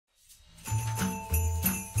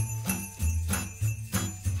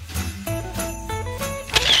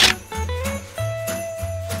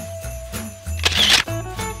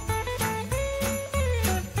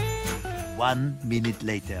1 minute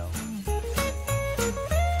later.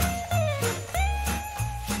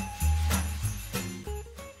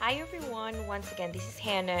 Hi everyone, once again this is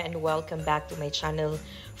Hannah and welcome back to my channel.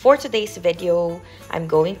 For today's video, I'm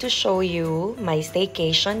going to show you my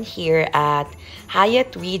staycation here at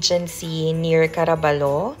Hyatt Regency near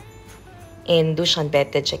Carabalo in Dushanbe,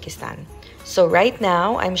 Tajikistan. So right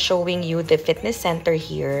now, I'm showing you the fitness center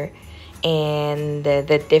here and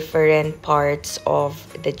the different parts of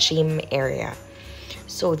the gym area.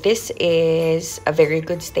 So this is a very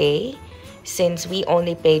good stay since we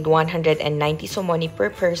only paid 190 somoni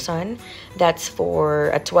per person. That's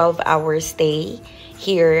for a 12-hour stay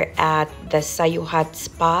here at the Sayuhat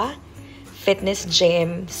Spa, fitness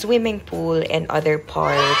gym, swimming pool, and other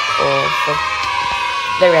part of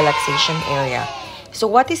the relaxation area. So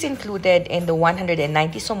what is included in the 190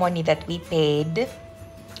 somoni that we paid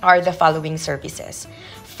are the following services.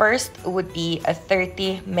 First would be a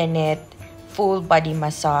 30-minute full body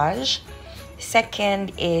massage.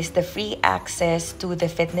 Second is the free access to the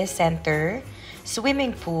fitness center,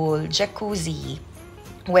 swimming pool, jacuzzi,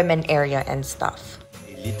 women area, and stuff.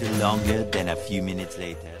 A little longer than a few minutes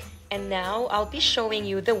later. And now I'll be showing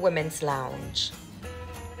you the women's lounge.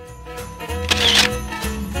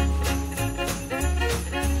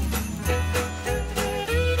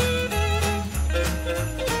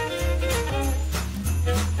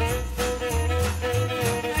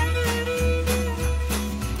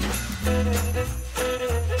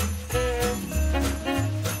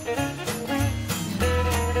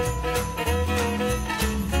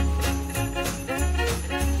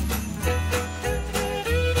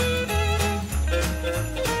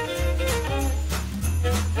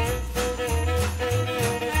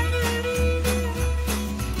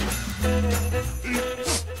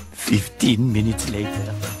 Minutes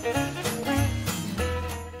later.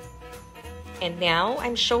 And now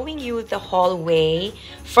I'm showing you the hallway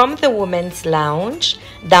from the women's lounge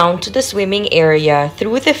down to the swimming area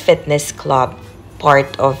through the fitness club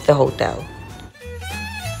part of the hotel.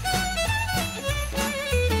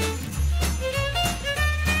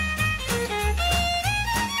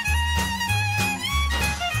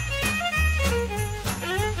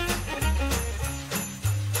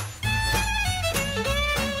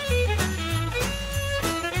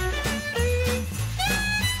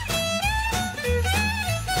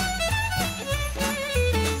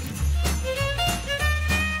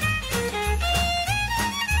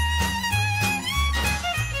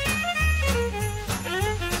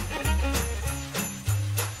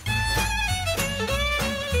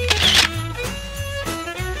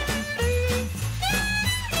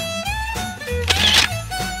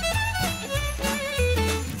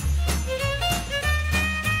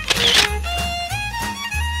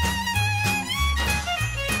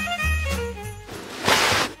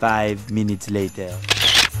 Five minutes later.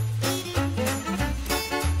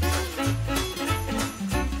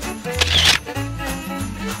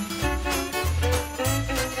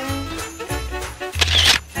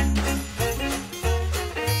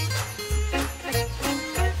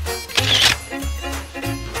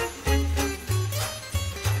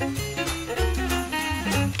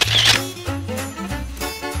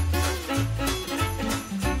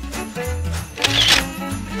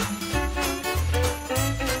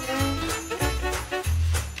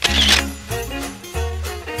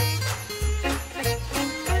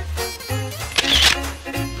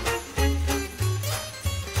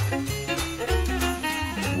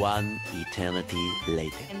 One eternity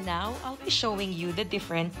later. And now I'll be showing you the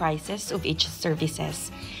different prices of each services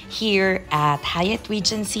here at Hyatt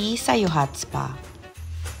Regency Sayuhat Spa.